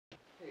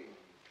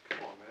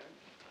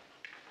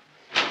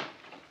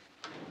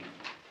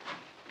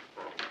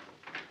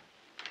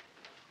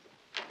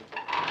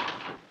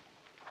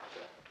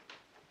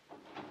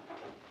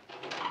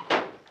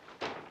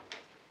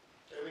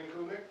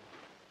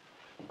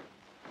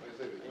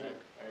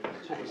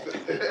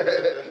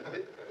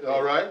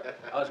All right?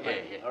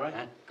 Yeah. All right?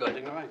 Huh? Good.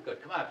 Everything all right?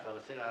 Good. Come on, fella.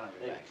 Sit down and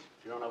Hey, relax.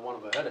 you don't have one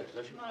of a headache,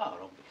 does you? No,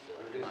 don't be silly.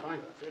 Everything's Come on,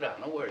 fine? Sit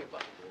down. Don't worry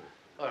about it.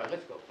 All right,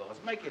 let's go, fellas.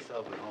 Make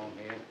yourself at home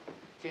here.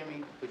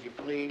 Jimmy, could you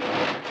please?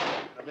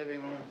 The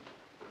living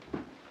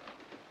room.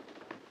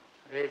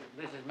 This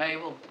is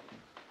Mabel.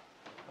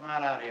 Come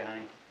on out here,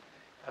 honey.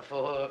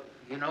 For,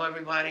 you know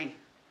everybody?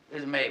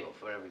 This is Mabel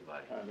for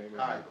everybody. Hi, Mabel.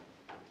 Hi.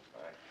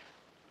 All right.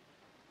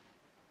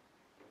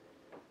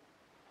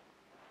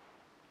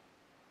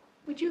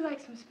 Would you like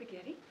some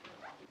spaghetti?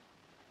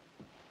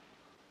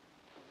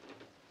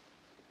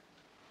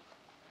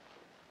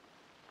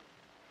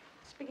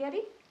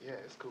 Spaghetti? Yeah,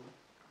 it's cool.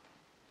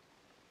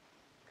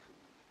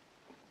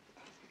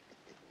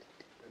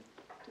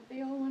 Do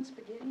they all want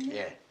spaghetti now?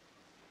 Yeah.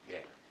 Yeah.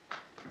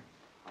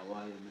 How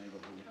are you, Mabel?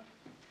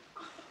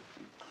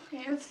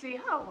 Nancy,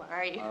 how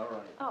are you? All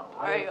right. Oh,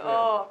 How are you you? feeling?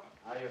 Oh,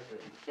 How you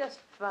feeling? just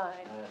fine,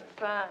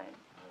 fine,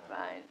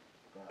 fine.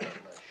 God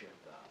bless you,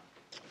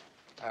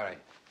 darling. All right.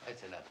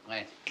 That's enough.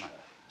 Lance, come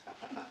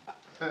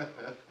on.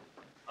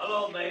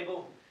 Hello,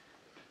 Mabel.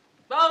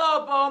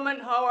 Hello, Bowman.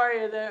 How are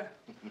you there?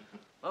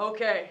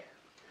 Okay.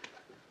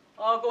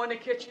 I'll go in the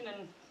kitchen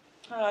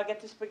and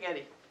get the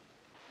spaghetti.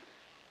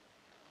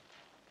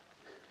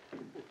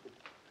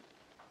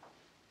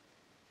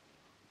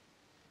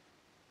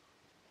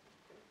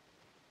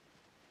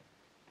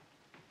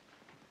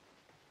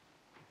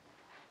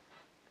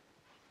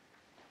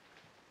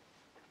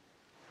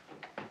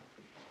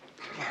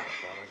 Come on,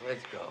 fellas.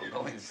 Let's go.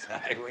 Go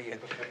inside. What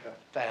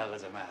the hell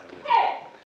is the matter with you?